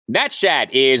Nats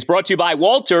Chat is brought to you by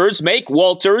Walters. Make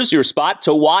Walters your spot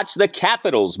to watch the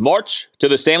Capitals march to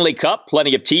the Stanley Cup.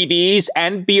 Plenty of TVs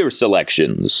and beer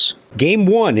selections. Game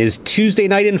 1 is Tuesday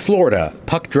night in Florida.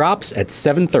 Puck drops at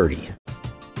 7:30.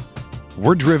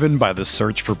 We're driven by the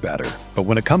search for better. But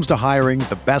when it comes to hiring,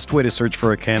 the best way to search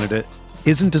for a candidate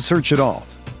isn't to search at all.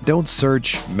 Don't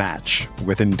search, match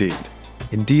with Indeed.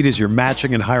 Indeed is your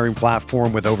matching and hiring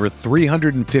platform with over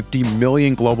 350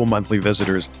 million global monthly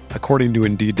visitors, according to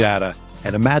Indeed data,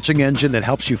 and a matching engine that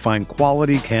helps you find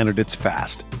quality candidates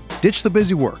fast. Ditch the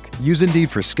busy work. Use Indeed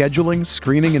for scheduling,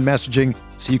 screening, and messaging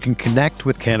so you can connect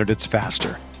with candidates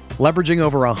faster. Leveraging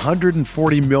over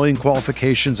 140 million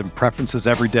qualifications and preferences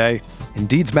every day,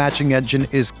 Indeed's matching engine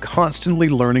is constantly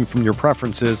learning from your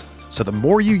preferences, so the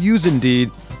more you use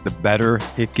Indeed, the better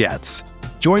it gets.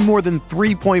 Join more than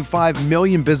 3.5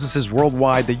 million businesses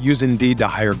worldwide that use Indeed to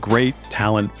hire great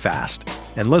talent fast.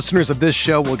 And listeners of this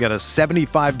show will get a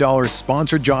 $75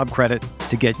 sponsored job credit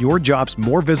to get your jobs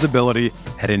more visibility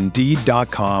at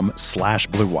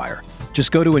Indeed.com/Blue Wire.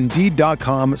 Just go to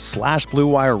Indeed.com/Blue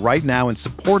Wire right now and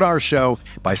support our show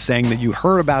by saying that you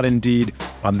heard about Indeed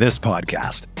on this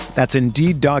podcast. That's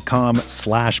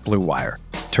Indeed.com/Blue Wire.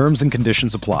 Terms and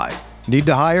conditions apply. Need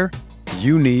to hire?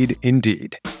 You need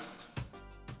Indeed.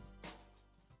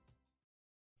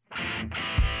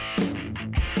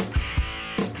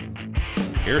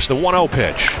 Here's the 1-0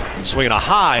 pitch. Swinging a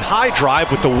high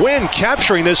drive with the wind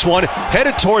capturing this one,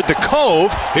 headed toward the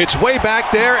cove. It's way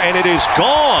back there, and it is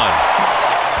gone.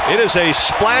 It is a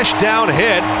splashdown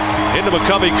hit into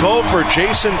McCovey Cove for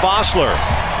Jason Bossler.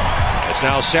 It's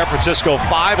now San Francisco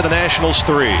 5 and the Nationals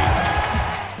 3.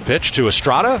 Pitch to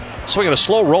Estrada, swinging a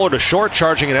slow roller to short,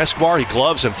 charging in Escobar. He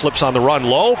gloves and flips on the run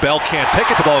low. Bell can't pick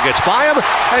it. The ball gets by him,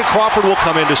 and Crawford will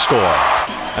come in to score.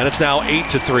 And it's now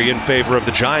 8-3 in favor of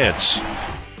the Giants.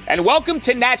 And welcome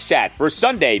to Nats Chat for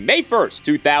Sunday, May 1st,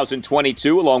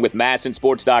 2022, along with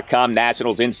MASNsports.com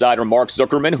Nationals insider Mark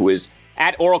Zuckerman, who is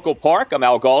at Oracle Park. I'm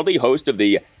Al Galdi, host of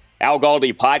the Al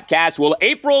Galdi podcast. Well,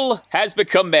 April has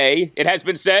become May. It has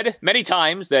been said many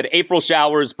times that April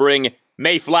showers bring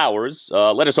May flowers.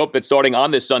 Let us hope that starting on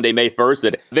this Sunday, May 1st,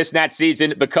 that this Nats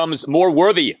season becomes more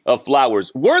worthy of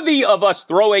flowers, worthy of us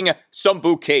throwing some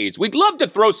bouquets. We'd love to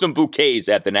throw some bouquets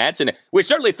at the Nats, and we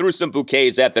certainly threw some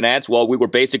bouquets at the Nats while we were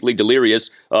basically delirious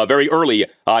very early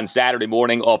on Saturday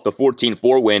morning off the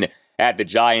 14-4 win at the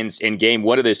Giants in Game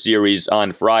 1 of this series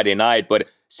on Friday night. But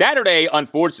Saturday,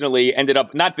 unfortunately, ended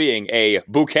up not being a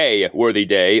bouquet-worthy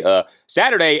day.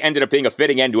 Saturday ended up being a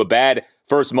fitting end to a bad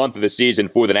first month of the season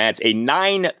for the Nats. A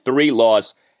 9-3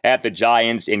 loss at the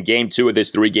Giants in Game 2 of this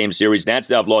three-game series. Nats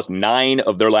now have lost 9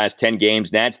 of their last 10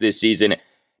 games. Nats this season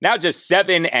now just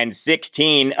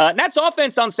 7-16. Nats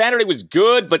offense on Saturday was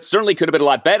good, but certainly could have been a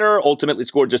lot better. Ultimately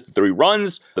scored just 3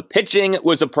 runs. The pitching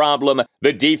was a problem.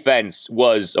 The defense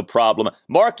was a problem.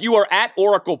 Mark, you are at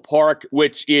Oracle Park,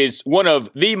 which is one of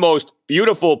the most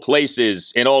beautiful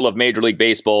places in all of Major League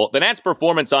Baseball. The Nats'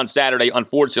 performance on Saturday,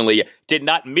 unfortunately, did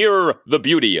not mirror the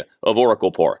beauty of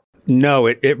Oracle Park. No,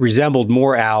 it resembled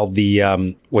more, Al,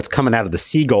 the what's coming out of the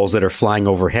seagulls that are flying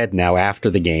overhead now after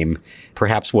the game.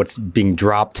 Perhaps what's being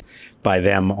dropped by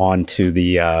them onto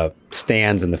the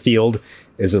stands in the field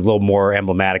is a little more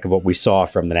emblematic of what we saw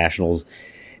from the Nationals'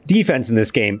 defense in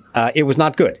this game. It was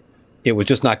not good. It was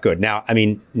just not good. Now, I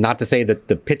mean, not to say that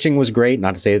the pitching was great,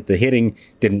 not to say that the hitting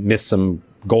didn't miss some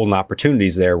golden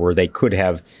opportunities there where they could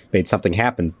have made something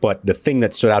happen. But the thing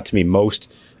that stood out to me most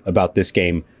about this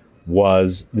game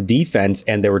was the defense,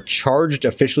 and they were charged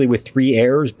officially with 3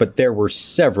 errors, but there were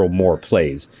several more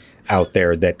plays out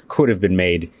there that could have been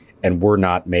made and were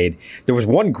not made. There was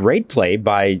one great play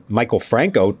by Michael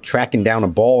Franco tracking down a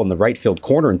ball in the right field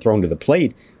corner and throwing to the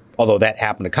plate, although that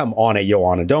happened to come on a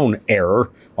Yohan Adon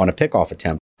error on a pickoff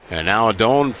attempt. And now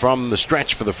Adon from the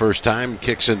stretch for the first time,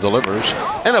 kicks and delivers,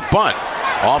 and a bunt.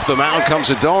 Off the mound comes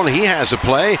Adon. He has a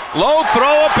play. Low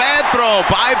throw, a bad throw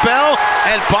by Bell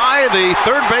and by the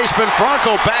third baseman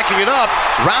Franco backing it up.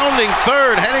 Rounding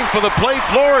third, heading for the plate.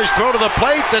 Flores throw to the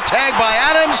plate. The tag by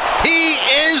Adams. He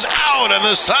is out and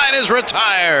the side is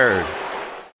retired.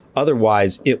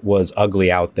 Otherwise, it was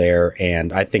ugly out there,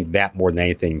 and I think that more than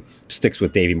anything sticks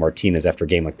with Davey Martinez after a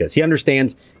game like this. He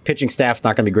understands pitching staff's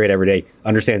not going to be great every day,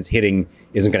 understands hitting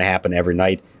isn't going to happen every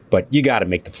night, but you got to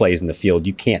make the plays in the field.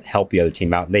 You can't help the other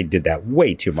team out, and they did that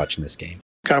way too much in this game.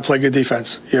 Got to play good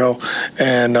defense,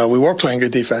 and we were playing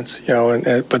good defense,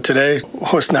 but today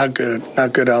was not good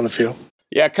on the field.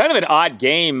 Yeah, kind of an odd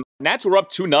game. Nats were up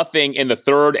 2-0 in the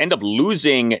third, end up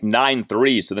losing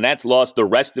 9-3, so the Nats lost the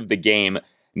rest of the game.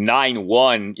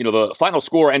 9-1. The final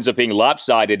score ends up being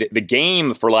lopsided. The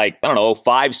game for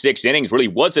 5-6 innings really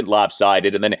wasn't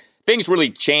lopsided. And then things really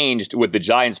changed with the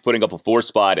Giants putting up a 4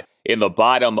 spot in the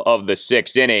bottom of the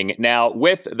 6th inning. Now,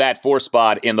 with that 4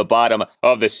 spot in the bottom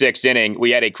of the 6th inning, we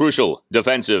had a crucial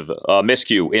defensive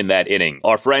miscue in that inning.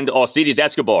 Our friend Alcides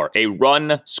Escobar, a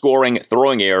run-scoring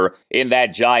throwing error in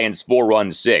that Giants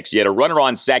 4-run 6. You had a runner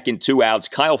on second, 2 outs,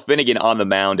 Kyle Finnegan on the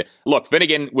mound. Look,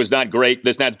 Finnegan was not great.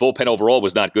 This Nats bullpen overall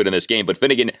was not good in this game, but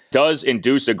Finnegan does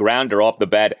induce a grounder off the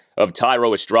bat of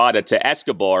Thairo Estrada to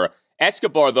Escobar.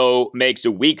 Escobar, though, makes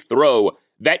a weak throw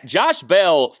that Josh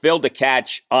Bell failed to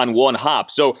catch on 1 hop.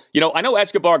 So, I know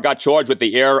Escobar got charged with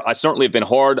the error. I certainly have been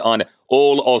hard on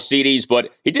old Alcides,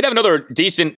 but he did have another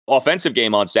decent offensive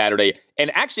game on Saturday. And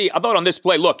actually, I thought on this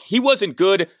play, look, he wasn't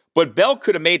good, but Bell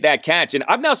could have made that catch. And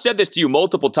I've now said this to you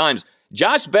multiple times.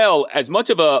 Josh Bell, as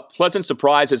much of a pleasant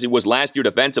surprise as he was last year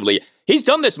defensively, he's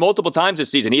done this multiple times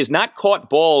this season. He has not caught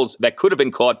balls that could have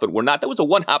been caught, but were not. That was a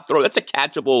 1-hop throw. That's a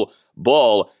catchable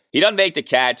ball. He doesn't make the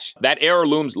catch. That error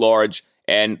looms large,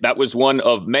 and that was one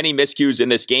of many miscues in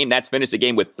this game. That's finished the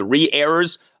game with 3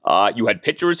 errors. You had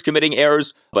pitchers committing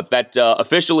errors, but that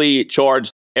officially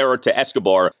charged error to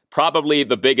Escobar, probably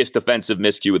the biggest defensive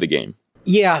miscue of the game.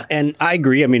 Yeah, and I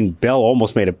agree. I mean, Bell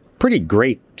almost made a pretty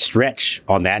great stretch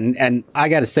on that. And I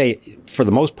got to say, for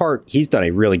the most part, he's done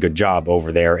a really good job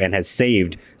over there and has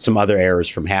saved some other errors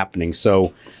from happening.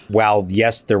 So while,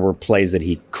 yes, there were plays that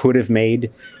he could have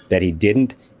made that he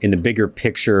didn't, in the bigger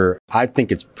picture, I think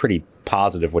it's pretty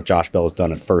positive what Josh Bell has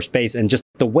done at first base. And just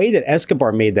the way that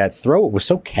Escobar made that throw, it was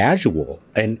so casual.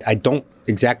 And I don't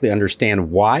exactly understand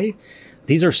why.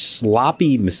 These are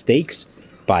sloppy mistakes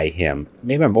by him.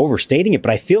 Maybe I'm overstating it,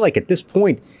 but I feel like at this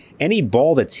point, any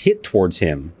ball that's hit towards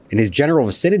him in his general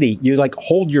vicinity, you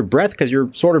hold your breath because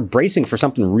you're sort of bracing for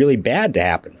something really bad to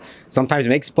happen. Sometimes he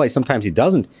makes a play, sometimes he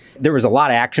doesn't. There was a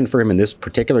lot of action for him in this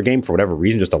particular game for whatever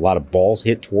reason, just a lot of balls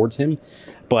hit towards him.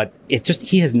 But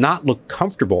he has not looked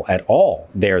comfortable at all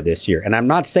there this year. And I'm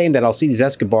not saying that Alcides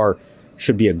Escobar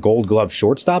should be a Gold Glove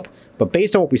shortstop, but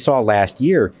based on what we saw last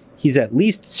year, he's at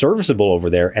least serviceable over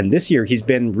there. And this year he's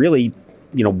been really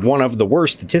one of the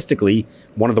worst, statistically,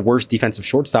 one of the worst defensive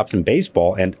shortstops in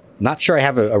baseball. And not sure I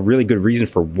have a really good reason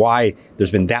for why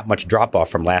there's been that much drop-off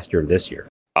from last year to this year.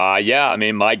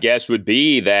 My guess would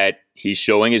be that he's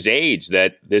showing his age,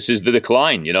 that this is the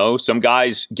decline. Some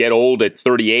guys get old at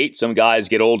 38, some guys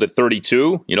get old at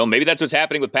 32. Maybe that's what's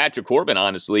happening with Patrick Corbin,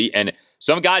 honestly. And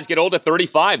some guys get old at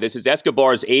 35. This is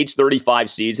Escobar's age 35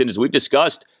 season. As we've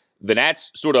discussed, the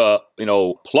Nats sort of,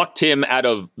 plucked him out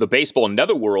of the baseball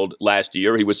netherworld last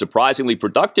year. He was surprisingly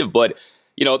productive, but,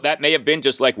 that may have been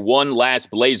just like one last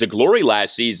blaze of glory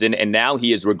last season, and now he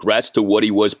has regressed to what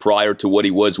he was prior to what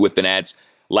he was with the Nats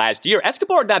last year.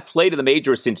 Escobar had not played in the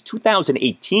majors since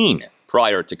 2018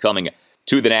 prior to coming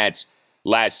to the Nats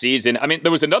last season.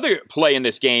 There was another play in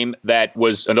this game that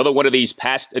was another one of these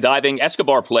past diving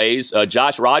Escobar plays.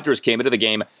 Josh Rogers came into the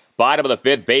game, bottom of the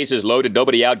 5th, bases loaded,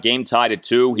 nobody out, game tied at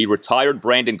 2. He retired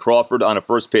Brandon Crawford on a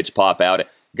first pitch pop out,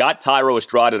 got Thairo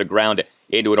Estrada to ground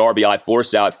into an RBI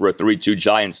force out for a 3-2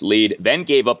 Giants lead, then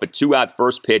gave up a 2-out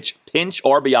first pitch pinch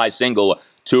RBI single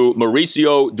to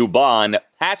Mauricio Dubon,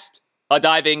 past a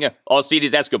diving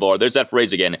Alcides Escobar. There's that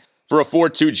phrase again. For a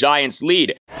 4-2 Giants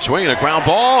lead. Swinging a ground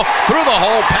ball through the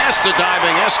hole, past the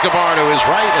diving Escobar to his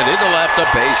right and into left, a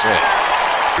base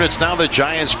hit. It's now the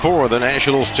Giants 4, the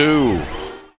Nationals 2.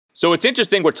 So it's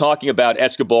interesting we're talking about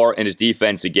Escobar and his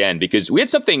defense again, because we had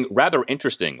something rather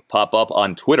interesting pop up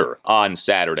on Twitter on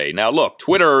Saturday. Now, look,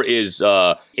 Twitter is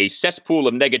a cesspool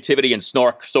of negativity and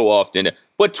snark so often,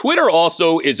 but Twitter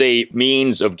also is a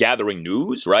means of gathering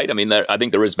news, right? I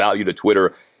think there is value to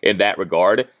Twitter in that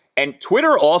regard. And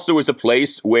Twitter also is a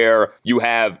place where you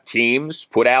have teams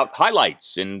put out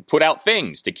highlights and put out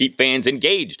things to keep fans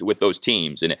engaged with those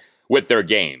teams and with their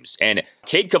games. And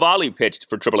Cade Cavalli pitched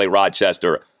for AAA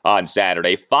Rochester on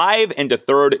Saturday. 5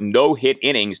 1/3 no-hit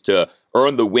innings to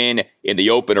earn the win in the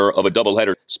opener of a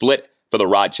doubleheader split for the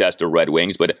Rochester Red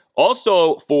Wings. But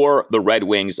also for the Red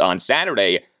Wings on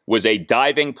Saturday was a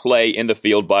diving play in the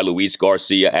field by Luis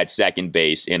Garcia at second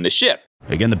base in the shift.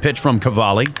 Again, the pitch from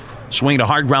Cavalli. Swinging a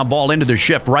hard ground ball into the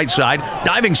shift right side.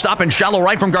 Diving stop and shallow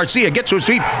right from Garcia. Gets to his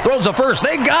feet, throws the first.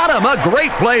 They got him. A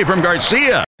great play from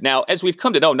Garcia. Now, as we've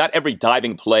come to know, not every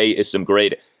diving play is some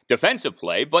great defensive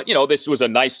play, but, this was a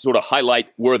nice sort of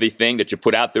highlight-worthy thing that you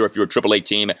put out there if you're a AAA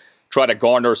team, try to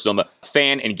garner some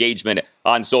fan engagement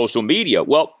on social media.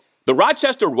 Well, the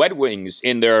Rochester Red Wings,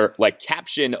 in their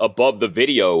caption above the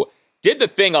video, did the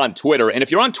thing on Twitter. And if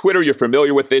you're on Twitter, you're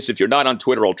familiar with this. If you're not on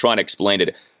Twitter, I'll try and explain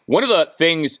it. One of the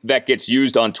things that gets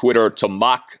used on Twitter to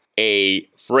mock a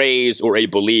phrase or a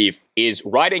belief is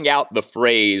writing out the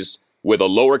phrase with a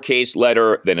lowercase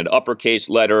letter, then an uppercase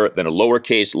letter, then a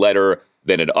lowercase letter,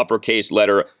 then an uppercase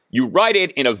letter. You write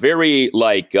it in a very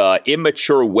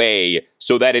immature way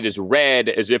so that it is read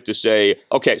as if to say,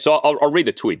 okay, so I'll read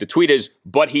the tweet. The tweet is,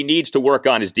 but he needs to work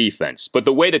on his defense. But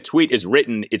the way the tweet is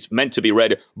written, it's meant to be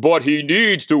read, but he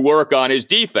needs to work on his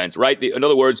defense, right? In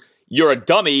other words, you're a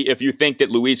dummy if you think that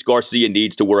Luis Garcia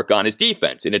needs to work on his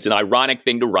defense. And it's an ironic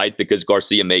thing to write because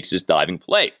Garcia makes his diving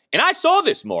play. And I saw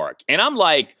this, Mark, and I'm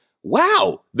like,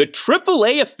 wow, the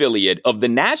AAA affiliate of the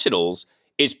Nationals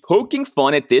is poking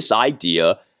fun at this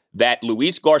idea that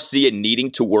Luis Garcia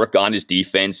needing to work on his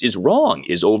defense is wrong,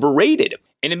 is overrated.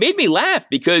 And it made me laugh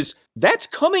because that's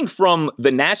coming from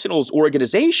the Nationals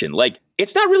organization. Like,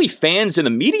 it's not really fans in the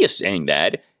media saying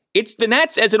that. It's the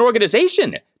Nats as an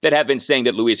organization that have been saying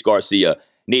that Luis Garcia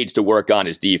needs to work on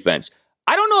his defense.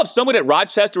 I don't know if someone at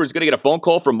Rochester is going to get a phone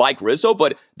call from Mike Rizzo,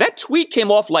 but that tweet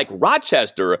came off like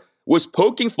Rochester was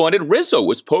poking fun at Rizzo,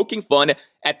 was poking fun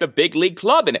at the big league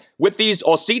club. And with these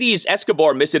Alcides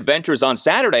Escobar misadventures on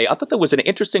Saturday, I thought that was an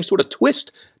interesting sort of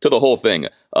twist to the whole thing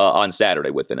on Saturday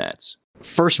with the Nats.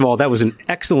 First of all, that was an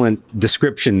excellent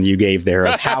description you gave there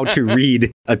of how to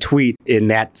read a tweet in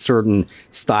that certain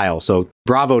style. So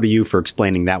bravo to you for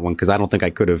explaining that one, because I don't think I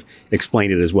could have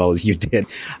explained it as well as you did.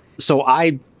 So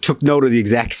I took note of the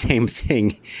exact same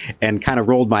thing and kind of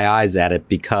rolled my eyes at it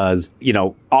because,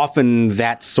 often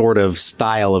that sort of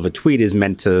style of a tweet is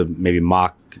meant to maybe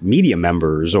mock media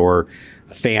members or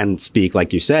fan speak,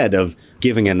 like you said, of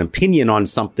giving an opinion on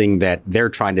something that they're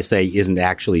trying to say isn't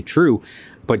actually true.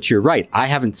 But you're right. I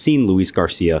haven't seen Luis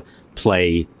Garcia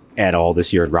play at all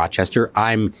this year at Rochester.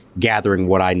 I'm gathering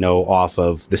what I know off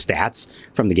of the stats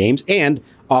from the games and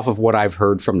off of what I've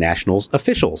heard from Nationals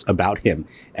officials about him.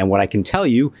 And what I can tell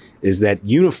you is that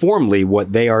uniformly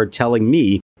what they are telling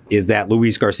me is that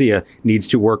Luis Garcia needs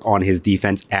to work on his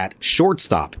defense at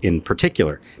shortstop in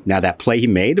particular. Now, that play he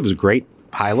made, it was a great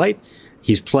highlight.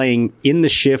 He's playing in the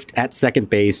shift at second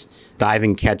base,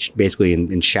 diving catch basically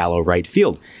in shallow right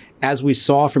field. As we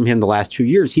saw from him the last 2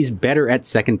 years, he's better at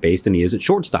second base than he is at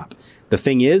shortstop. The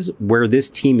thing is, where this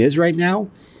team is right now,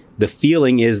 the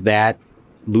feeling is that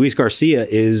Luis Garcia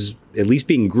is at least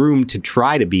being groomed to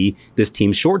try to be this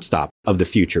team's shortstop of the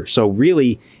future. So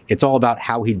really, it's all about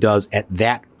how he does at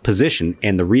that position.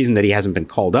 And the reason that he hasn't been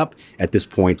called up at this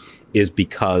point is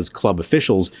because club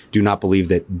officials do not believe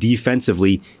that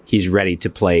defensively he's ready to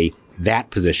play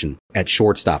that position at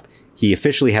shortstop. He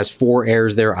officially has 4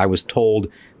 errors there. I was told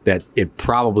that it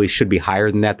probably should be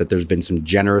higher than that there's been some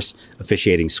generous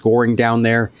officiating scoring down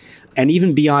there. And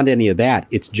even beyond any of that,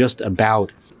 it's just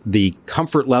about the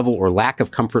comfort level or lack of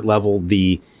comfort level,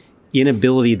 the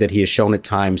inability that he has shown at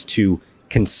times to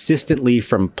consistently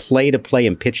from play to play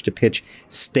and pitch to pitch,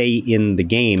 stay in the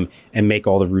game and make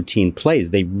all the routine plays.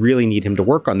 They really need him to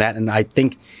work on that. And I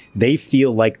think they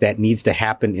feel like that needs to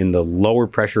happen in the lower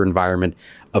pressure environment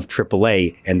of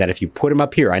AAA. And that if you put him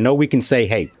up here, I know we can say,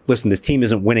 hey, listen, this team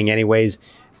isn't winning anyways.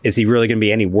 Is he really going to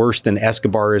be any worse than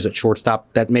Escobar is at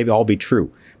shortstop? That may all be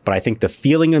true. But I think the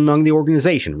feeling among the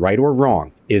organization, right or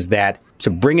wrong, is that to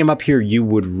bring him up here, you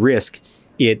would risk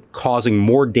it causing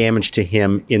more damage to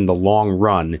him in the long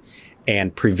run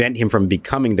and prevent him from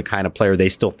becoming the kind of player they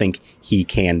still think he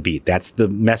can be. That's the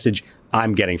message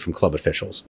I'm getting from club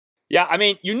officials. Yeah, I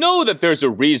mean, you know that there's a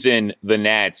reason the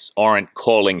Nats aren't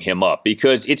calling him up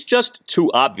because it's just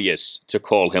too obvious to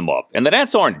call him up. And the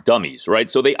Nats aren't dummies, right?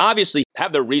 So they obviously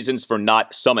have their reasons for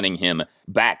not summoning him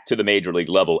back to the major league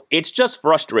level. It's just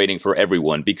frustrating for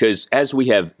everyone because, as we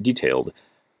have detailed,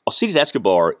 Alcides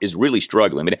Escobar is really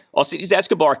struggling. I mean, Alcides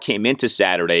Escobar came into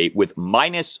Saturday with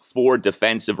 -4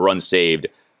 defensive runs saved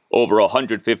over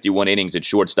 151 innings at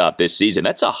shortstop this season.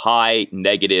 That's a high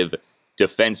negative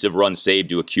defensive run saved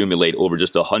to accumulate over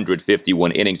just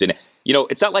 151 innings. And,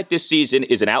 it's not like this season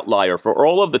is an outlier. For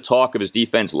all of the talk of his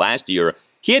defense last year,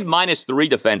 he had -3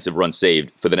 defensive runs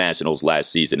saved for the Nationals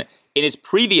last season. In his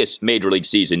previous major league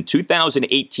season,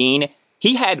 2018,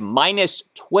 he had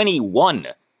 -21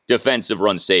 defensive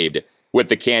runs saved with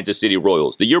the Kansas City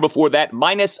Royals. The year before that,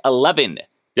 -11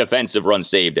 defensive runs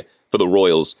saved for the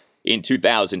Royals in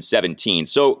 2017.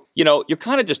 So, you're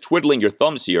kind of just twiddling your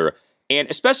thumbs here. And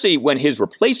especially when his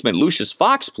replacement, Lucius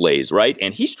Fox, plays, right?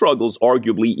 And he struggles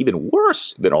arguably even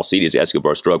worse than Alcides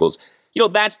Escobar struggles.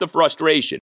 That's the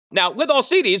frustration. Now, with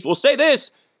Alcides, we'll say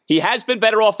this. He has been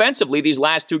better offensively these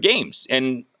last 2 games.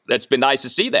 And that's been nice to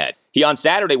see that. He on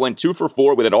Saturday went 2 for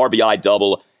 4 with an RBI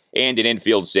double and an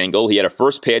infield single. He had a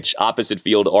first pitch opposite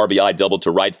field RBI double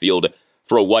to right field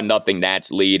for a 1-0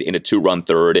 Nats lead in a 2-run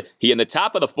third. He, in the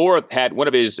top of the fourth, had one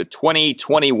of his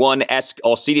 2021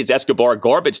 Alcides Escobar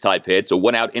garbage-type hits, a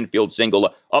one-out infield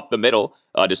single up the middle,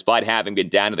 despite having been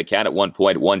down to the count at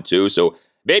 1.12. So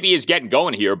maybe he's getting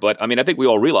going here, but, I mean, I think we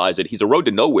all realize that he's a road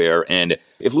to nowhere, and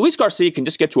if Luis Garcia can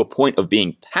just get to a point of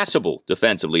being passable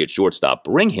defensively at shortstop,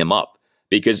 bring him up,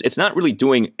 because it's not really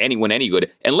doing anyone any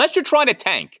good. Unless you're trying to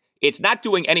tank, it's not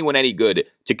doing anyone any good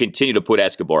to continue to put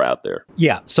Escobar out there.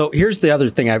 Yeah, so here's the other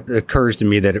thing that occurs to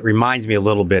me that it reminds me a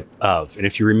little bit of. And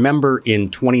if you remember in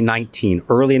 2019,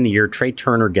 early in the year, Trey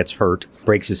Turner gets hurt,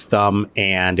 breaks his thumb,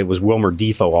 and it was Wilmer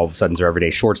Defoe all of a sudden their everyday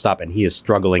shortstop, and he is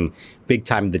struggling big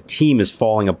time. The team is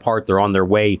falling apart. They're on their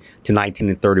way to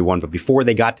 19-31. But before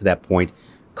they got to that point,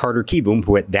 Carter Kieboom,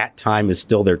 who at that time is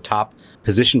still their top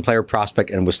position player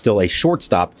prospect and was still a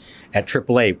shortstop at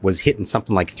AAA, was hitting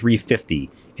something like 350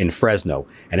 in Fresno.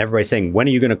 And everybody's saying, when are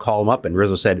you going to call him up? And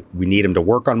Rizzo said, we need him to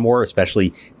work on more,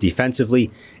 especially defensively.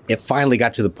 It finally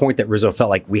got to the point that Rizzo felt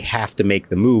like we have to make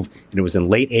the move. And it was in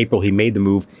late April he made the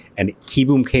move, and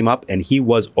Kieboom came up and he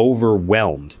was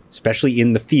overwhelmed, especially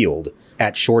in the field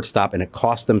at shortstop, and it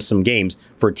cost them some games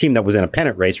for a team that was in a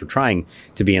pennant race or trying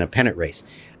to be in a pennant race.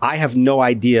 I have no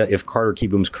idea if Carter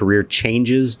Kieboom's career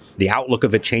changes, the outlook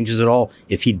of it changes at all,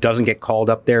 if he doesn't get called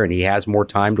up there and he has more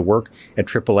time to work at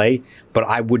AAA. But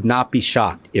I would not be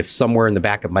shocked if somewhere in the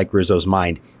back of Mike Rizzo's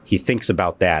mind, he thinks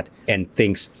about that and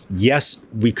thinks, yes,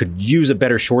 we could use a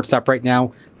better shortstop right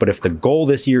now, but if the goal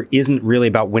this year isn't really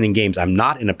about winning games, I'm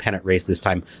not in a pennant race this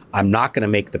time. I'm not going to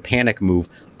make the panic move.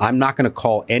 I'm not going to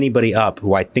call anybody up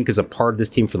who I think is a part of this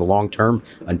team for the long term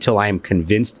until I am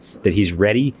convinced that he's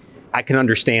ready. I can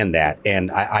understand that. And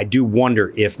I do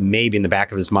wonder if maybe in the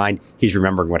back of his mind, he's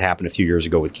remembering what happened a few years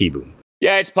ago with Kieboom.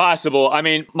 Yeah, it's possible. I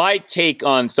mean, my take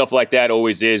on stuff like that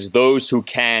always is those who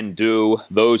can do,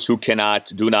 those who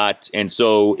cannot do not. And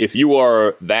so if you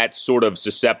are that sort of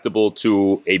susceptible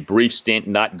to a brief stint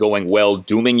not going well,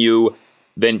 dooming you,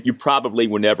 then you probably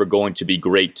were never going to be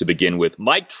great to begin with.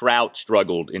 Mike Trout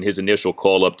struggled in his initial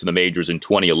call-up to the majors in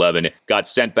 2011, got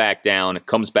sent back down,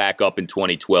 comes back up in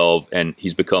 2012, and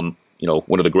he's become,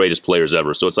 one of the greatest players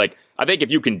ever. So it's like, I think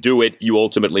if you can do it, you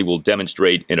ultimately will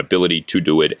demonstrate an ability to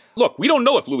do it. Look, we don't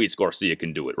know if Luis Garcia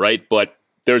can do it, right? But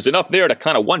there's enough there to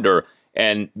kind of wonder,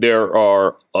 and there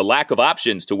are a lack of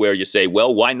options to where you say,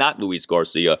 well, why not Luis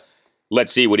Garcia?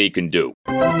 Let's see what he can do.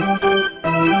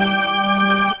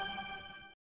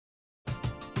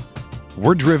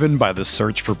 We're driven by the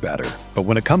search for better. But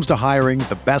when it comes to hiring,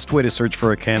 the best way to search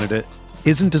for a candidate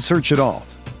isn't to search at all.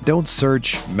 Don't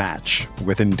search, match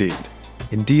with Indeed.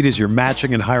 Indeed is your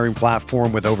matching and hiring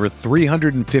platform with over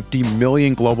 350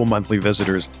 million global monthly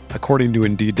visitors, according to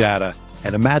Indeed data,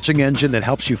 and a matching engine that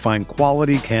helps you find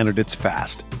quality candidates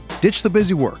fast. Ditch the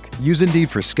busy work. Use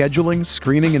Indeed for scheduling,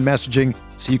 screening, and messaging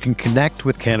so you can connect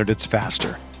with candidates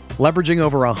faster. Leveraging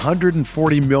over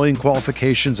 140 million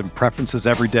qualifications and preferences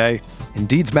every day,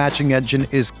 Indeed's matching engine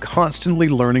is constantly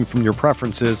learning from your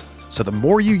preferences, so the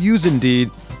more you use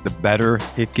Indeed, the better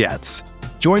it gets.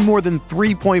 Join more than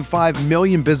 3.5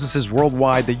 million businesses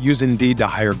worldwide that use Indeed to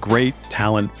hire great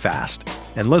talent fast.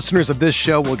 And listeners of this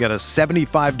show will get a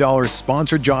 $75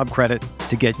 sponsored job credit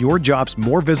to get your jobs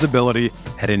more visibility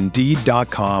at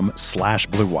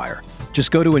Indeed.com/Blue Wire.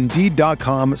 Just go to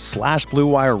Indeed.com/Blue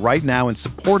Wire right now and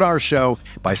support our show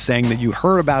by saying that you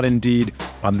heard about Indeed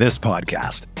on this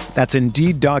podcast. That's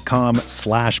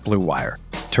Indeed.com/Blue Wire.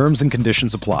 Terms and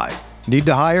conditions apply. Need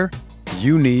to hire?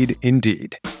 You need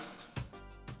Indeed.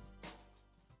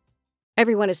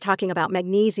 Everyone is talking about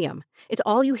magnesium. It's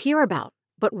all you hear about.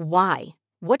 But why?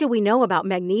 What do we know about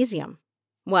magnesium?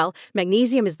 Well,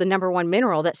 magnesium is the #1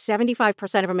 mineral that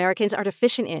 75% of Americans are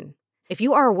deficient in. If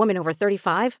you are a woman over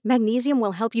 35, magnesium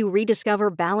will help you rediscover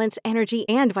balance, energy,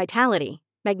 and vitality.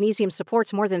 Magnesium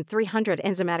supports more than 300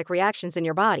 enzymatic reactions in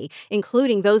your body,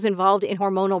 including those involved in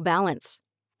hormonal balance.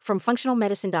 From functional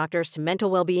medicine doctors to mental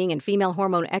well-being and female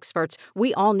hormone experts,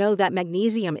 we all know that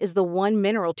magnesium is the one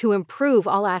mineral to improve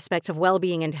all aspects of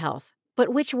well-being and health. But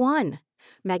which one?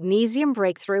 Magnesium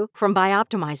Breakthrough from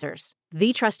Bioptimizers,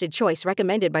 the trusted choice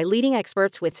recommended by leading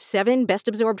experts with 7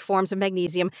 best-absorbed forms of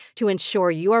magnesium to ensure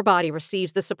your body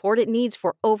receives the support it needs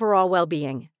for overall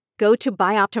well-being. Go to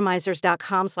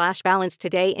bioptimizers.com/balance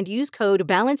today and use code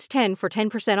BALANCE10 for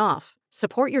 10% off.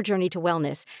 Support your journey to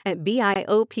wellness at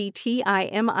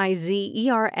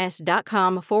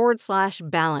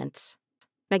bioptimizers.com/balance.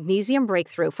 Magnesium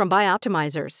Breakthrough from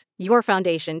Bioptimizers, your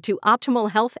foundation to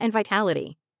optimal health and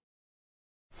vitality.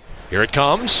 Here it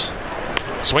comes.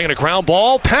 Swinging a ground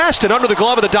ball, past and under the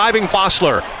glove of the diving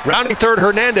Vossler. Rounding third,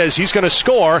 Hernandez, he's going to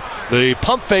score. The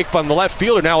pump fake from the left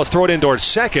fielder now will throw it in towards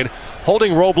second.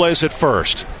 holding Robles at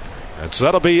first. And so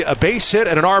that'll be a base hit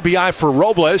and an RBI for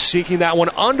Robles, seeking that one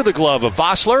under the glove of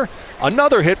Vossler.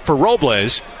 Another hit for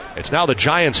Robles. It's now the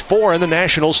Giants 4 and the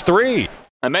Nationals 3.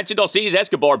 I mentioned Alcides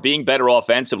Escobar being better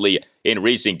offensively in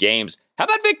recent games. How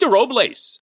about Victor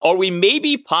Robles? Are we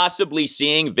maybe possibly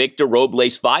seeing Victor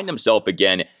Robles find himself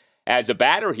again as a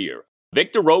batter here?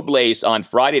 Victor Robles on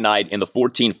Friday night in the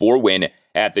 14-4 win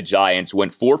at the Giants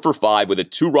went 4 for 5 with a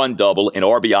 2-run double, an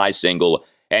RBI single,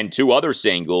 and 2 other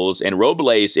singles. And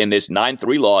Robles in this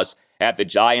 9-3 loss at the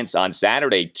Giants on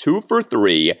Saturday, 2 for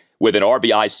 3 with an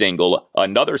RBI single,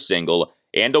 another single,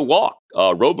 and a walk.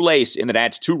 Robles in the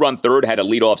Nats' 2-run third had a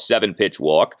leadoff 7-pitch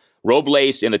walk.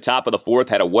 Robles in the top of the fourth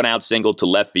had a 1-out single to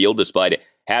left field despite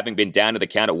having been down to the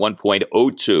count at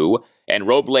 1.02. And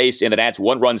Robles in the Nats'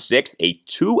 1-run sixth, a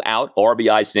 2-out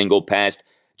RBI single past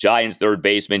Giants third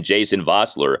baseman Jason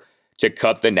Vossler to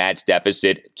cut the Nats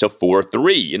deficit to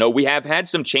 4-3. You know, we have had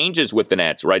some changes with the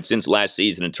Nats, right, since last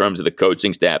season in terms of the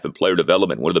coaching staff and player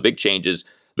development. One of the big changes,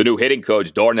 the new hitting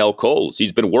coach, Darnell Coles.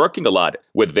 He's been working a lot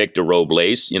with Victor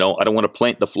Robles. You know, I don't want to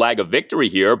plant the flag of victory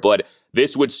here, but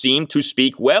this would seem to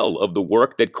speak well of the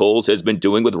work that Coles has been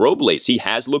doing with Robles. He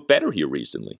has looked better here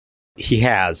recently. He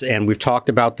has, and we've talked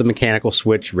about the mechanical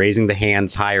switch, raising the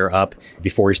hands higher up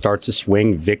before he starts to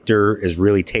swing. Victor is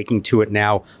really taking to it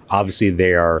now. Obviously,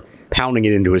 they are pounding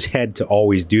it into his head to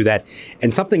always do that.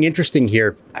 And something interesting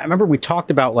here, I remember we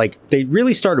talked about, like, they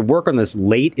really started work on this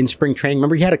late in spring training.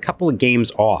 Remember, he had a couple of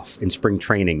games off in spring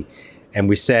training, and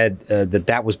we said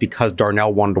that was because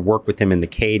Darnell wanted to work with him in the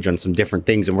cage on some different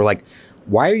things. And we're like,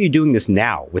 why are you doing this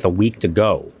now with a week to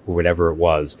go or whatever it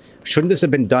was? Shouldn't this have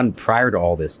been done prior to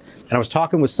all this? And I was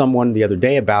talking with someone the other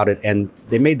day about it, and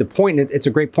they made the point, and it's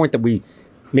a great point that we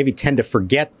maybe tend to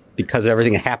forget because of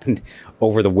everything that happened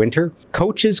over the winter.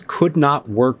 Coaches could not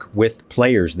work with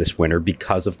players this winter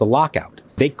because of the lockout.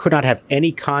 They could not have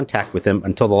any contact with them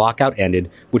until the lockout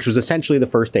ended, which was essentially the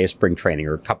first day of spring training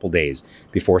or a couple days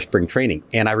before spring training.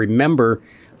 And I remember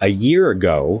a year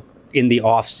ago, in the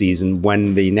offseason,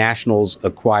 when the Nationals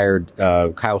acquired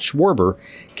Kyle Schwarber,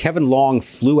 Kevin Long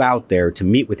flew out there to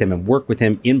meet with him and work with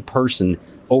him in person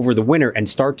over the winter and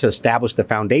start to establish the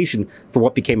foundation for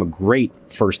what became a great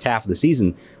first half of the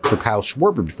season for Kyle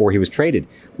Schwarber before he was traded.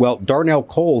 Well, Darnell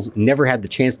Coles never had the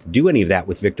chance to do any of that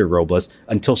with Victor Robles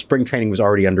until spring training was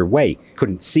already underway.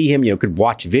 Couldn't see him, could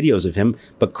watch videos of him,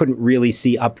 but couldn't really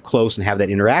see up close and have that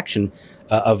interaction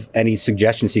of any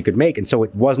suggestions he could make. And so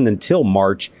it wasn't until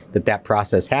March that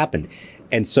process happened.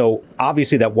 And so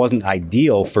obviously that wasn't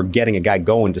ideal for getting a guy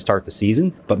going to start the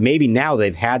season, but maybe now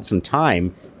they've had some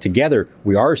time together,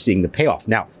 we are seeing the payoff.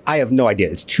 Now, I have no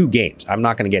idea. It's 2 games. I'm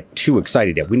not going to get too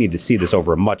excited yet. We need to see this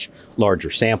over a much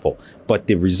larger sample, but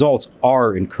the results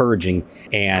are encouraging,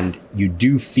 and you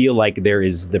do feel like there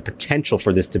is the potential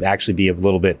for this to actually be a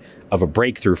little bit of a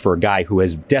breakthrough for a guy who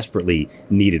has desperately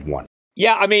needed one.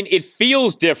 Yeah, I mean, it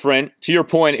feels different. To your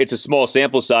point, it's a small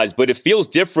sample size, but it feels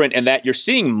different in that you're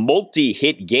seeing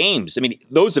multi-hit games. I mean,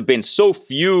 those have been so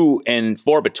few and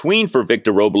far between for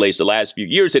Victor Robles the last few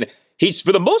years, and he's,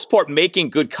 for the most part, making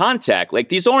good contact. Like,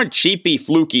 these aren't cheapy,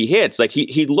 fluky hits. Like,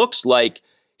 he looks like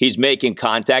he's making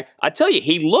contact. I tell you,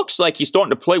 he looks like he's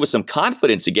starting to play with some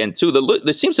confidence again, too.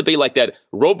 There seems to be like that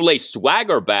Robles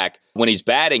swagger back when he's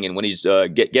batting and when he's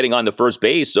getting on the first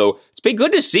base. So it's been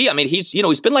good to see. I mean, he's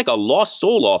been like a lost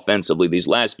soul offensively these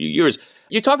last few years.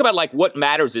 You talk about like what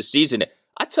matters this season.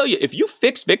 I tell you, if you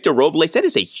fix Victor Robles, that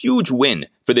is a huge win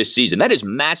for this season. That is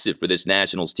massive for this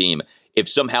Nationals team. If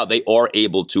somehow they are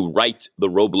able to right the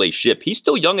Robles ship, he's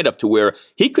still young enough to where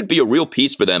he could be a real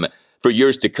piece for them for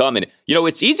years to come. And,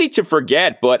 it's easy to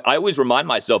forget, but I always remind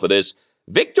myself of this.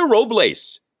 Victor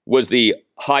Robles was the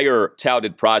higher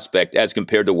touted prospect as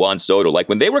compared to Juan Soto. Like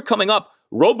when they were coming up,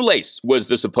 Robles was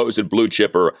the supposed blue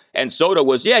chipper, and Soto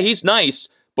was, he's nice,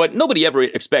 but nobody ever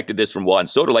expected this from Juan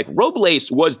Soto. Like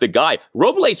Robles was the guy.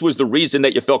 Robles was the reason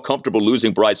that you felt comfortable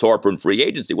losing Bryce Harper in free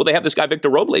agency. Well, they have this guy Victor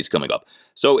Robles coming up.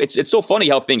 So it's so funny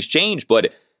how things change,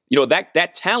 but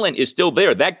that talent is still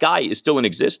there. That guy is still in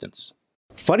existence.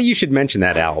 Funny you should mention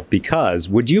that, Al, because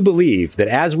would you believe that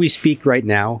as we speak right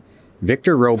now,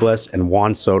 Victor Robles and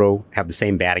Juan Soto have the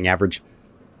same batting average?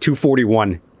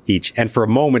 241 each. And for a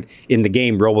moment in the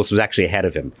game, Robles was actually ahead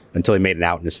of him until he made it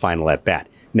out in his final at-bat.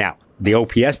 Now, the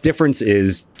OPS difference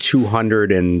is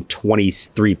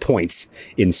 223 points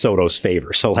in Soto's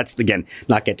favor. So let's, again,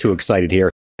 not get too excited here.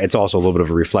 It's also a little bit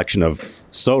of a reflection of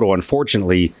Soto,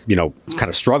 unfortunately, kind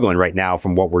of struggling right now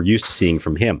from what we're used to seeing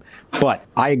from him. But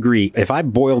I agree. If I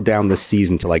boil down this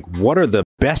season to like, what are the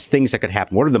best things that could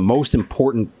happen? What are the most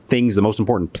important things, the most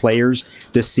important players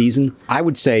this season? I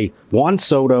would say Juan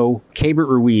Soto, Keibert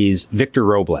Ruiz, Victor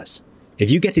Robles. If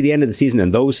you get to the end of the season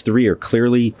and those three are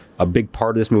clearly a big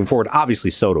part of this moving forward, obviously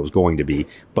Soto is going to be,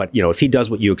 but if he does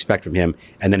what you expect from him,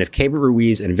 and then if Keibert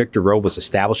Ruiz and Victor Robles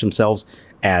establish themselves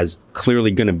as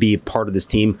clearly going to be part of this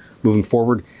team moving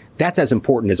forward, that's as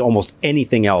important as almost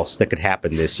anything else that could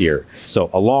happen this year.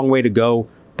 So a long way to go,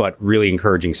 but really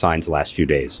encouraging signs the last few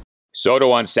days.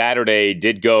 Soto on Saturday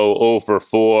did go 0 for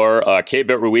 4.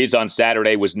 Keibert Ruiz on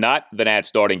Saturday was not the Nats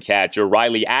starting catcher.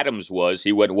 Riley Adams was.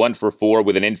 He went 1 for 4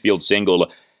 with an infield single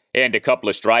and a couple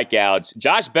of strikeouts.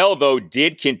 Josh Bell, though,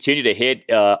 did continue to hit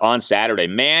on Saturday.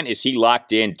 Man, is he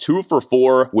locked in. 2 for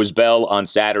 4 was Bell on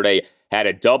Saturday. Had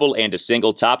a double and a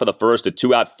single. Top of the first, a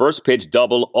 2-out first pitch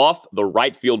double off the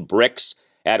right field bricks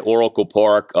at Oracle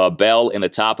Park. Bell in the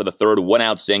top of the third,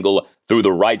 1-out single through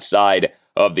the right side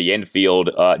of the infield.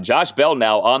 Josh Bell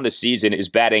now on the season is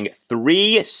batting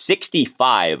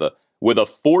 .365 with a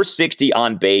 .460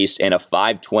 on base and a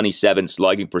 .527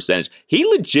 slugging percentage. He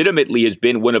legitimately has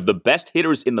been one of the best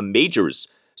hitters in the majors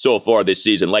so far this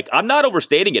season. Like, I'm not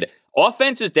overstating it.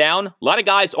 Offense is down. A lot of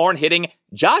guys aren't hitting.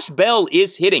 Josh Bell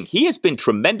is hitting. He has been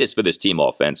tremendous for this team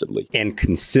offensively. And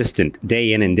consistent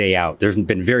day in and day out. There's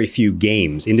been very few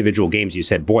games, individual games you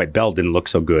said, boy, Bell didn't look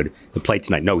so good the plate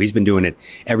tonight. No, he's been doing it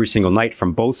every single night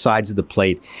from both sides of the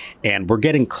plate. And we're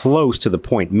getting close to the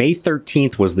point. May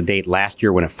 13th was the date last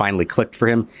year when it finally clicked for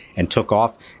him and took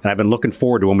off. And I've been looking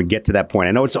forward to when we get to that point.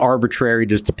 I know it's arbitrary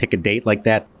just to pick a date like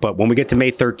that, but when we get to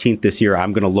May 13th this year,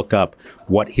 I'm going to look up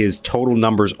what his total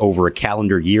numbers over a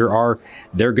calendar year are.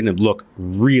 They're going to look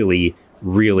really,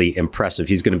 really impressive.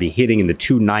 He's going to be hitting in the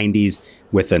 290s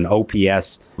with an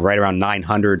OPS right around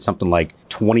 900, something like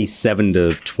 27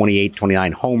 to 28,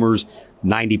 29 homers,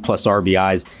 90 plus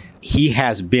RBIs. He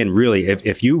has been really,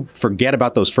 if you forget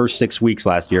about those first 6 weeks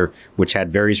last year, which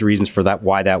had various reasons for that,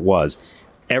 why that was,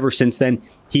 ever since then,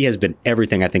 he has been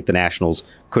everything I think the Nationals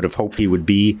could have hoped he would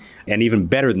be, and even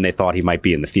better than they thought he might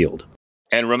be in the field.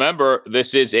 And remember,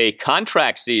 this is a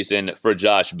contract season for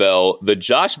Josh Bell. The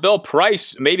Josh Bell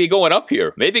price may be going up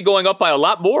here, maybe going up by a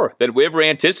lot more than we ever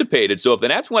anticipated. So if the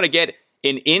Nats want to get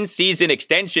an in-season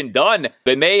extension done,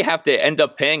 they may have to end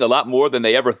up paying a lot more than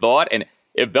they ever thought. And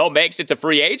if Bell makes it to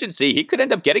free agency, he could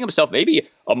end up getting himself maybe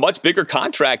a much bigger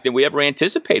contract than we ever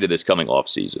anticipated this coming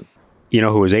offseason. You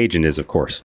know who his agent is, of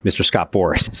course. Mr. Scott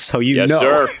Boras. So you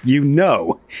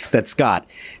know that Scott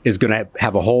is going to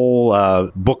have a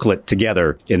whole booklet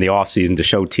together in the offseason to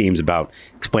show teams about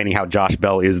explaining how Josh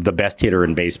Bell is the best hitter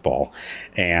in baseball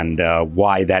and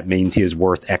why that means he is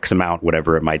worth X amount,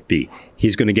 whatever it might be.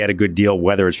 He's going to get a good deal,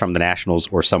 whether it's from the Nationals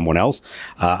or someone else.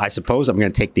 I suppose I'm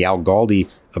going to take the Al Galdi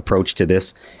approach to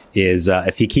this is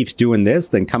if he keeps doing this,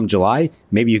 then come July,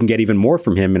 maybe you can get even more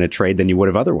from him in a trade than you would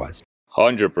have otherwise.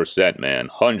 100%, man.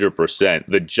 100%.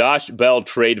 The Josh Bell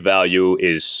trade value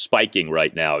is spiking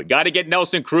right now. Got to get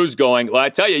Nelson Cruz going. Well, I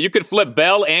tell you, you could flip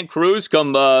Bell and Cruz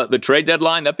come the trade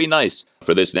deadline. That'd be nice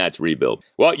for this Nats rebuild.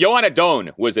 Well, Yohan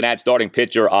Adon was the Nats starting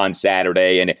pitcher on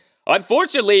Saturday, and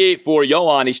unfortunately for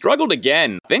Yohan, he struggled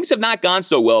again. Things have not gone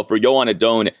so well for Yohan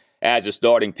Adon as a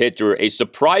starting pitcher. A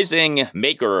surprising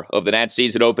maker of the Nats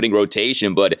season opening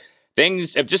rotation, but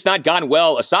things have just not gone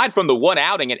well, aside from the one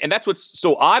outing. And that's what's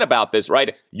so odd about this,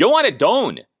 right? Yohan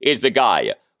Adon is the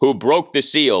guy who broke the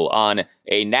seal on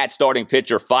a Nats starting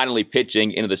pitcher finally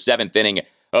pitching into the seventh inning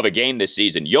of a game this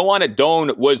season. Yohan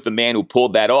Adon was the man who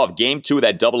pulled that off. Game 2 of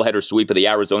that doubleheader sweep of the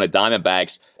Arizona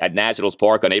Diamondbacks at Nationals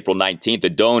Park on April 19th.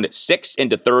 Adon, 6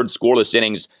 1/3 scoreless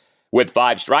innings with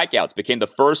 5 strikeouts. Became the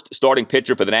first starting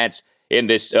pitcher for the Nats in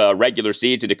this regular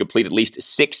season to complete at least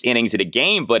 6 innings in a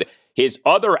game. But his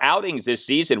other outings this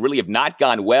season really have not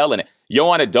gone well. And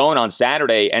Yohan Adon on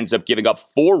Saturday ends up giving up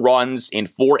 4 runs in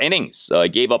 4 innings. He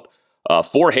gave up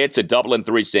 4 hits, a double, and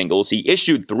 3 singles. He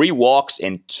issued 3 walks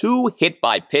and 2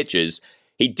 hit-by pitches.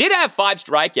 He did have 5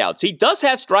 strikeouts. He does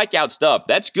have strikeout stuff.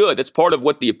 That's good. That's part of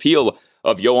what the appeal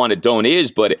of Yohan Adon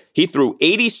is, but he threw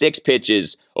 86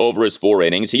 pitches over his 4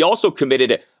 innings. He also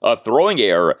committed a throwing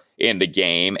error in the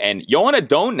game, and Yohan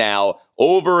Adon now,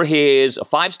 over his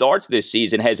 5 starts this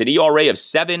season, has an ERA of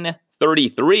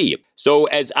 7.33. So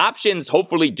as options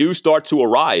hopefully do start to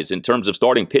arise in terms of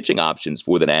starting pitching options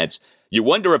for the Nats, you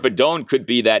wonder if Adon could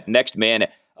be that next man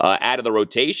out of the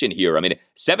rotation here. I mean,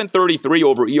 7.33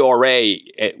 over ERA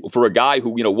for a guy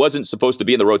who, wasn't supposed to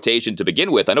be in the rotation to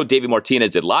begin with. I know Davey Martinez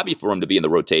did lobby for him to be in the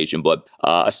rotation, but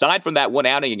aside from that one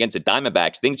outing against the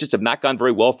Diamondbacks, things just have not gone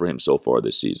very well for him so far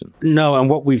this season. No,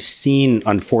 and what we've seen,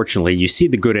 unfortunately, you see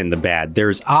the good and the bad.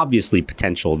 There's obviously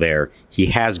potential there. He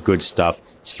has good stuff.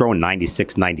 He's throwing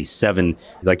 96, 97.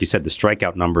 Like you said, the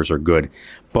strikeout numbers are good,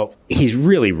 but he's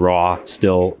really raw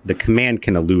still. The command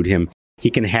can elude him. He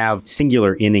can have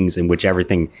singular innings in which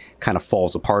everything kind of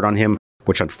falls apart on him.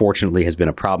 which unfortunately has been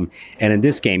a problem. And in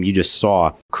this game, you just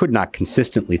saw, could not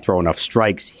consistently throw enough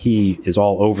strikes. He is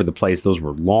all over the place. Those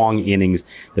were long innings.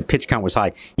 The pitch count was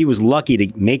high. He was lucky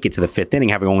to make it to the fifth inning,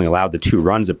 having only allowed the 2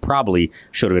 runs. It probably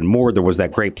should have been more. There was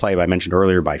that great play I mentioned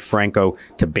earlier by Franco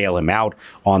to bail him out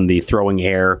on the throwing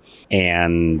error.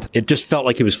 And it just felt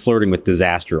like he was flirting with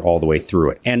disaster all the way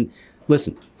through it. And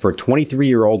listen, for a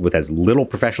 23-year-old with as little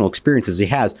professional experience as he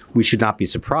has, we should not be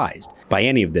surprised by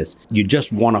any of this. You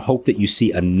just want to hope that you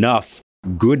see enough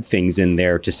good things in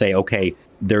there to say, okay,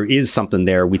 there is something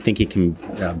there. We think he can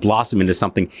blossom into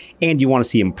something. And you want to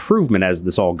see improvement as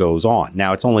this all goes on.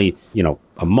 Now, it's only,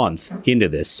 a month into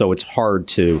this, so it's hard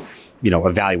to,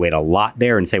 evaluate a lot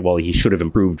there and say, well, he should have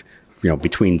improved,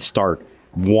 between start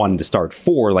 1 to start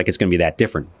 4, like it's going to be that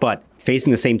different. But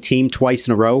facing the same team twice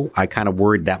in a row, I kind of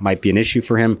worried that might be an issue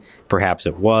for him. Perhaps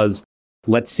it was.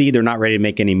 Let's see. They're not ready to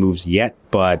make any moves yet,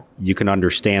 but you can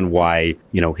understand why,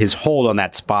 his hold on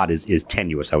that spot is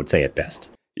tenuous, I would say at best.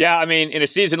 Yeah, I mean, in a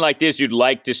season like this, you'd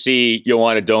like to see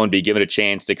Yohan Adon be given a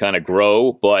chance to kind of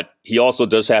grow, but he also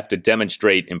does have to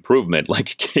demonstrate improvement.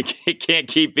 Like, it can't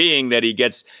keep being that he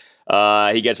gets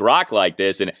rocked like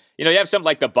this. And, you have something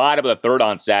like the bottom of the third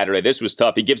on Saturday. This was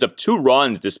tough. He gives up 2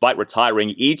 runs despite retiring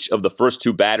each of the first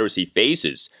 2 batters he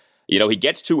faces. He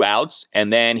gets 2 outs,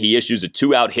 and then he issues a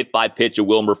 2-out hit-by-pitch of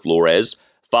Wilmer Flores,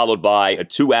 followed by a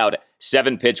 2-out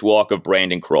 7-pitch walk of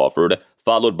Brandon Crawford,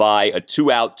 followed by a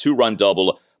 2-out 2-run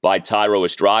double by Thairo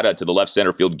Estrada to the left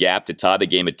center field gap to tie the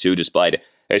game at 2, despite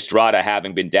Estrada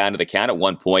having been down to the count at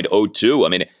 1.02. I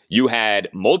mean, you had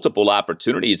multiple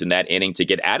opportunities in that inning to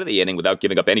get out of the inning without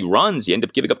giving up any runs. You end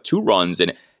up giving up 2 runs,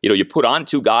 and you put on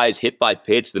 2 guys hit by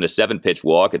pitch, then a 7-pitch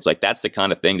walk. It's like that's the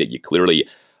kind of thing that you clearly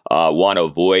want to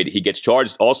avoid. He gets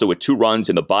charged also with 2 runs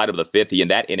in the bottom of the 5th. He in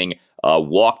that inning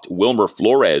walked Wilmer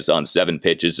Flores on 7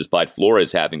 pitches, despite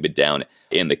Flores having been down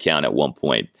in the count at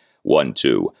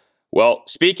 1.12. Well,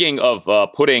 speaking of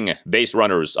putting base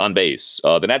runners on base,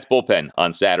 the Nats bullpen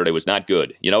on Saturday was not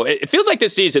good. It feels like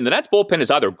this season the Nats bullpen is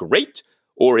either great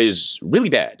or is really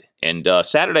bad. And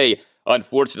Saturday,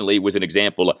 unfortunately, was an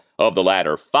example of the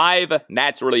latter. 5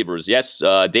 Nats relievers. Yes,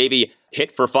 Davey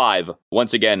hit for 5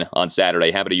 once again on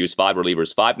Saturday, having to use 5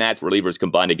 relievers. 5 Nats relievers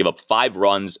combined to give up 5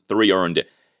 runs, 3 earned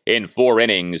in 4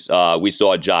 innings. We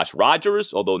saw Josh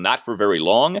Rogers, although not for very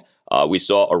long. We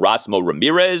saw Erasmo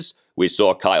Ramirez. We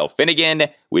saw Kyle Finnegan.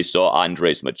 We saw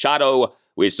Andres Machado.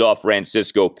 We saw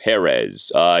Francisco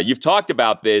Perez. You've talked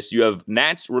about this. You have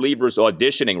Nats relievers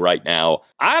auditioning right now.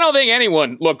 I don't think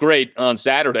anyone looked great on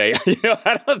Saturday.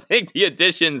 I don't think the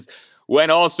auditions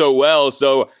went all so well.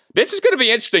 So this is going to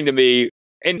be interesting to me.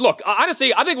 And look,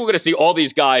 honestly, I think we're going to see all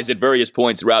these guys at various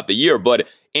points throughout the year. But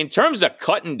in terms of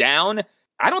cutting down,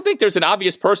 I don't think there's an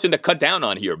obvious person to cut down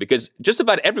on here because just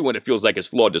about everyone, it feels like, is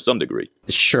flawed to some degree.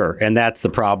 Sure. And that's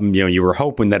the problem. You were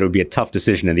hoping that it would be a tough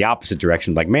decision in the opposite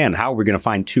direction. Like, man, how are we going to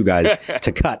find 2 guys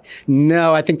to cut?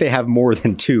 No, I think they have more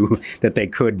than 2 that they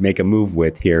could make a move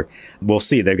with here. We'll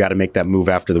see. They've got to make that move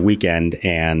after the weekend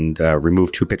and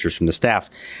remove 2 pitchers from the staff.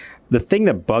 The thing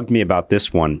that bugged me about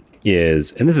this one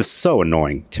is, and this is so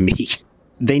annoying to me,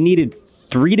 they needed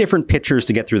 3 different pitchers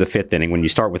to get through the 5th inning when you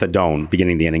start with Adon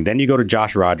beginning the inning. Then you go to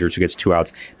Josh Rogers, who gets 2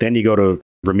 outs. Then you go to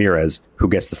Ramirez, who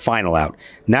gets the final out.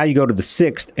 Now you go to the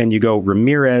 6th, and you go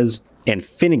Ramirez and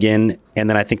Finnegan, and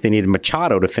then I think they needed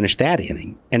Machado to finish that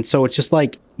inning. And so it's just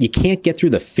like, you can't get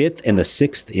through the 5th and the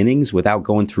 6th innings without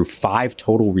going through 5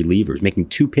 total relievers, making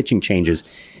 2 pitching changes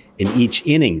in each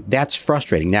inning. That's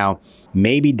frustrating. Now,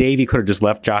 maybe Davey could have just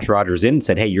left Josh Rogers in and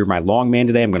said, hey, you're my long man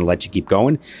today. I'm going to let you keep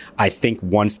going. I think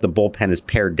once the bullpen is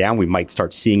pared down, we might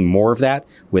start seeing more of that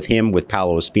with him, with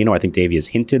Paolo Espino. I think Davey has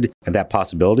hinted at that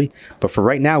possibility. But for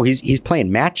right now, he's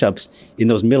playing matchups in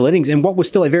those middle innings in what was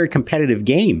still a very competitive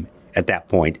game at that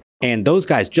point. And those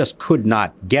guys just could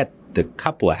not get the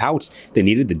couple of outs they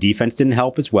needed. The defense didn't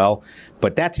help as well.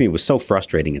 But that to me was so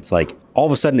frustrating. It's like all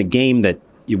of a sudden a game that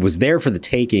it was there for the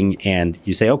taking, and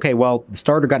you say, okay, well, the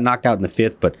starter got knocked out in the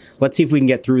 5th, but let's see if we can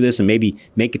get through this and maybe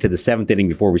make it to the 7th inning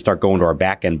before we start going to our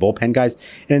back-end bullpen guys.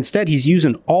 And instead, he's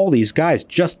using all these guys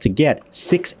just to get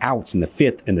 6 outs in the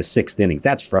 5th and the 6th innings.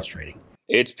 That's frustrating.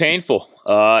 It's painful.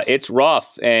 It's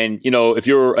rough. And, if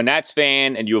you're a Nats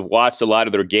fan and you've watched a lot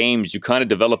of their games, you kind of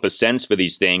develop a sense for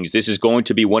these things. This is going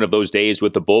to be one of those days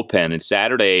with the bullpen. And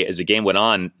Saturday, as the game went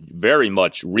on, very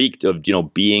much reeked of,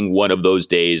 being one of those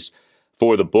days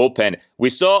for the bullpen.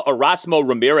 We saw Erasmo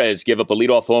Ramirez give up a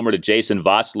leadoff homer to Jason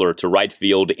Vossler to right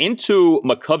field into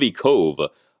McCovey Cove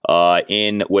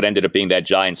in what ended up being that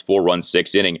Giants 4-run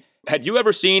 6th inning. Had you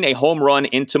ever seen a home run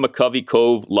into McCovey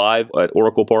Cove live at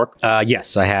Oracle Park?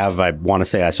 Yes, I have. I want to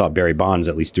say I saw Barry Bonds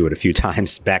at least do it a few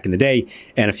times back in the day,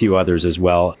 and a few others as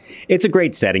well. It's a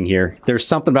great setting here. There's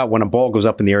something about when a ball goes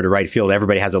up in the air to right field,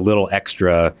 everybody has a little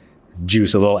extra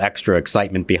juice, a little extra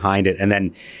excitement behind it. And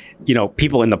then,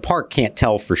 people in the park can't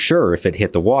tell for sure if it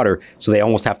hit the water, so they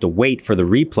almost have to wait for the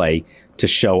replay to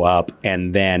show up,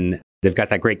 and then they've got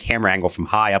that great camera angle from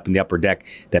high up in the upper deck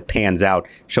that pans out,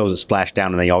 shows it splash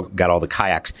down, and they all got all the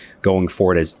kayaks going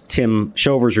for it. As Tim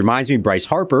Shovers reminds me, Bryce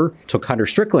Harper took Hunter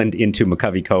Strickland into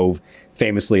McCovey Cove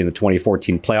famously in the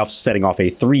 2014 playoffs, setting off a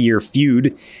 3-year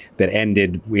feud that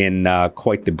ended in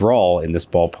quite the brawl in this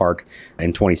ballpark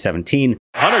in 2017.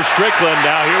 Hunter Strickland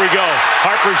now, here we go.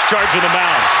 Harper's charging the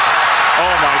mound.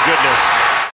 Oh my goodness.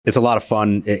 It's a lot of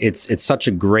fun. It's such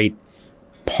a great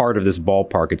part of this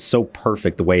ballpark. It's so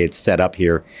perfect the way it's set up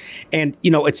here. And,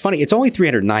 it's funny. It's only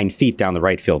 309 feet down the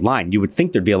right field line. You would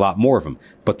think there'd be a lot more of them,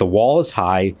 but the wall is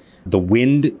high. The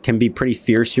wind can be pretty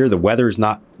fierce here. The weather is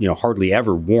not, hardly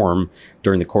ever warm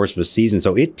during the course of a season.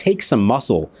 So it takes some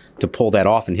muscle to pull that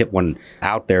off and hit one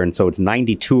out there. And so it's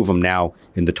 92 of them now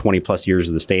in the 20 plus years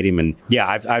of the stadium. And yeah,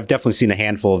 I've definitely seen a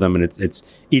handful of them, and it's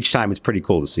each time it's pretty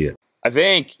cool to see it. I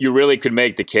think you really could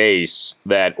make the case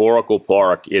that Oracle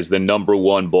Park is the number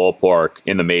one ballpark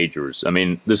in the majors. I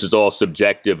mean, this is all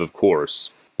subjective, of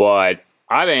course, but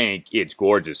I think it's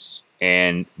gorgeous.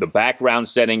 And the background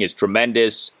setting is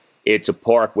tremendous. It's a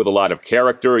park with a lot of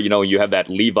character. You have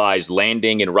that Levi's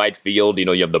Landing in right field.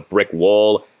 You have the brick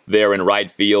wall there in right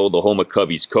field, the home of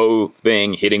Covey's Cove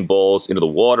thing, hitting balls into the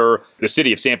water. The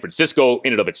city of San Francisco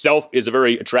in and of itself is a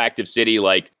very attractive city.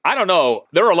 I don't know.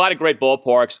 There are a lot of great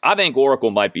ballparks. I think Oracle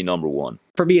might be number one.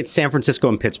 For me, it's San Francisco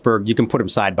and Pittsburgh. You can put them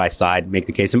side by side, make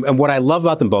the case. And what I love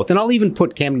about them both, and I'll even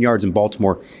put Camden Yards and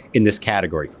Baltimore in this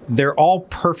category, they're all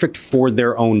perfect for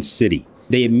their own city.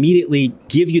 They immediately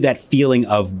give you that feeling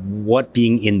of what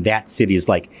being in that city is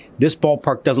like. This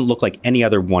ballpark doesn't look like any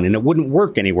other one, and it wouldn't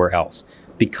work anywhere else,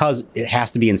 because it has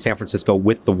to be in San Francisco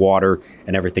with the water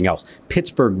and everything else.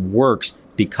 Pittsburgh works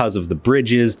because of the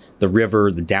bridges, the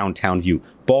river, the downtown view.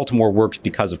 Baltimore works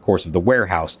because, of course, of the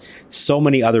warehouse. So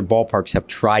many other ballparks have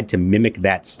tried to mimic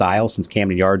that style since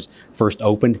Camden Yards first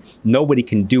opened. Nobody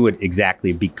can do it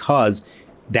exactly because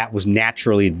that was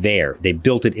naturally there. They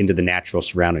built it into the natural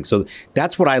surroundings. So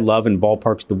that's what I love in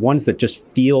ballparks, the ones that just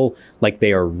feel like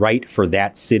they are right for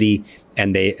that city,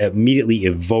 and they immediately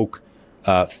evoke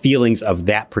feelings of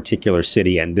that particular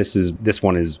city. And this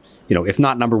one is, if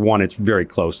not number one, it's very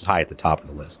close, high at the top of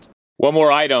the list. One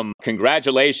more item.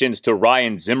 Congratulations to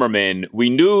Ryan Zimmerman. We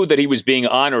knew that he was being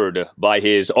honored by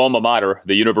his alma mater,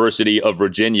 the University of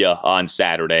Virginia, on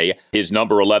Saturday. His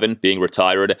number 11 being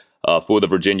retired for the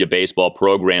Virginia baseball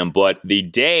program. But the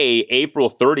day,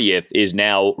 April 30th, is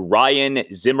now Ryan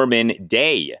Zimmerman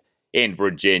Day in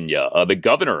Virginia. The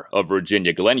governor of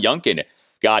Virginia, Glenn Youngkin,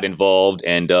 got involved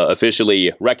and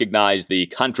officially recognized the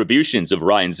contributions of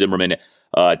Ryan Zimmerman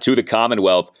to the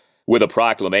Commonwealth with a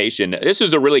proclamation. This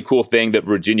is a really cool thing that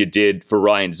Virginia did for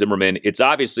Ryan Zimmerman. It's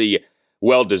obviously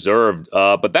well-deserved,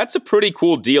 but that's a pretty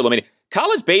cool deal. I mean,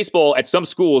 college baseball at some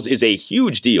schools is a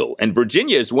huge deal, and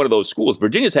Virginia is one of those schools.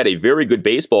 Virginia's had a very good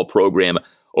baseball program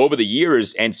over the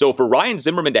years, and so for Ryan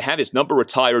Zimmerman to have his number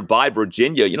retired by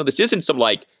Virginia, this isn't some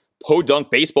podunk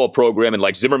baseball program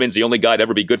and Zimmerman's the only guy to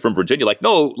ever be good from Virginia.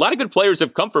 No, a lot of good players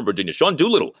have come from Virginia. Sean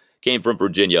Doolittle came from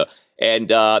Virginia, and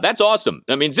that's awesome.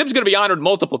 I mean, Zim's going to be honored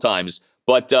multiple times,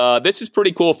 but this is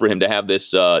pretty cool for him to have this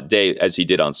day as he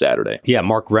did on Saturday. Yeah,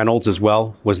 Mark Reynolds as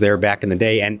well was there back in the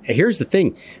day. And here's the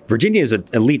thing. Virginia is an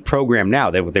elite program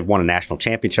now. They've won a national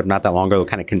championship not that long ago,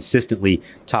 kind of consistently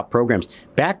top programs.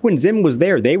 Back when Zim was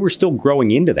there, they were still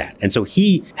growing into that. And so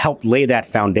he helped lay that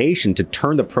foundation to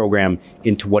turn the program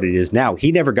into what it is now.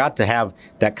 He never got to have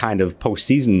that kind of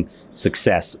postseason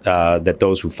success that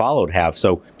those who followed have.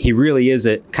 So he really is,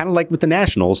 kind of like with the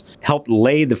Nationals, helped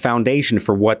lay the foundation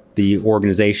for what the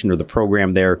organization or the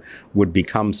program there would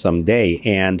become someday.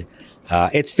 And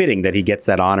it's fitting that he gets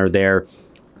that honor there.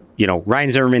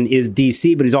 Ryan Zimmerman is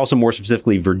D.C., but he's also more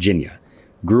specifically Virginia.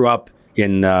 Grew up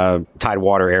in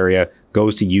Tidewater area,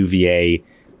 goes to UVA,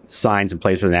 signs and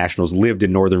plays for the Nationals, lived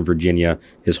in Northern Virginia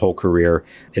his whole career.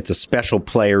 It's a special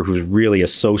player who's really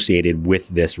associated with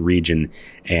this region.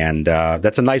 And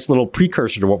that's a nice little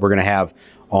precursor to what we're going to have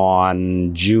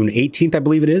on June 18th, I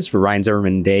believe it is, for Ryan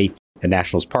Zimmerman Day at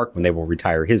Nationals Park, when they will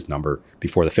retire his number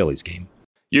before the Phillies game.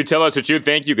 You tell us what you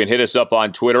think. You can hit us up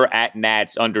on Twitter at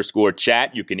Nats_chat.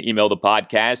 You can email the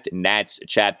podcast,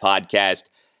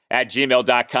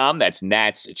 natschatpodcast@gmail.com. That's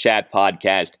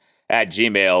natschatpodcast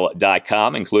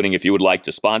nats@gmail.com, including if you would like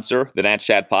to sponsor the Nats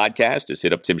Chat podcast, just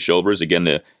hit up Tim Shovers. Again,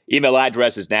 the email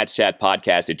address is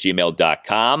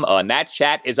natschatpodcast@gmail.com. Nats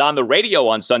Chat is on the radio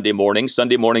on Sunday mornings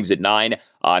at 9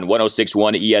 on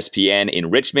 106.1 ESPN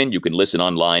in Richmond. You can listen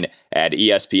online at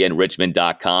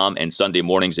espnrichmond.com, and Sunday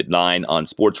mornings at 9 on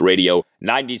Sports Radio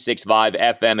 96.5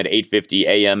 FM at 8:50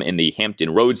 a.m. in the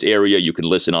Hampton Roads area. You can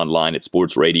listen online at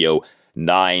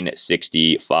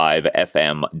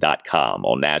sportsradio965fm.com.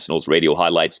 All Nationals radio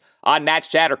highlights on Nats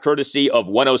Chat are courtesy of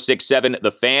 106.7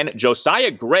 The Fan.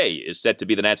 Josiah Gray is set to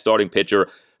be the Nats starting pitcher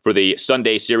for the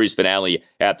Sunday series finale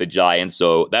at the Giants.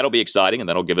 So that'll be exciting, and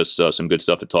that'll give us some good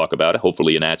stuff to talk about.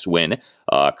 Hopefully a Nats win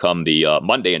come the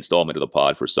Monday installment of the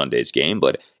pod for Sunday's game.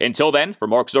 But until then, for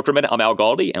Mark Zuckerman, I'm Al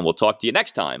Galdi, and we'll talk to you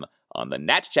next time on the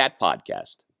Nats Chat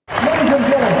podcast. Ladies and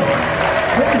gentlemen,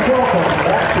 please welcome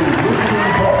back to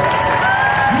Listening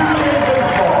Park.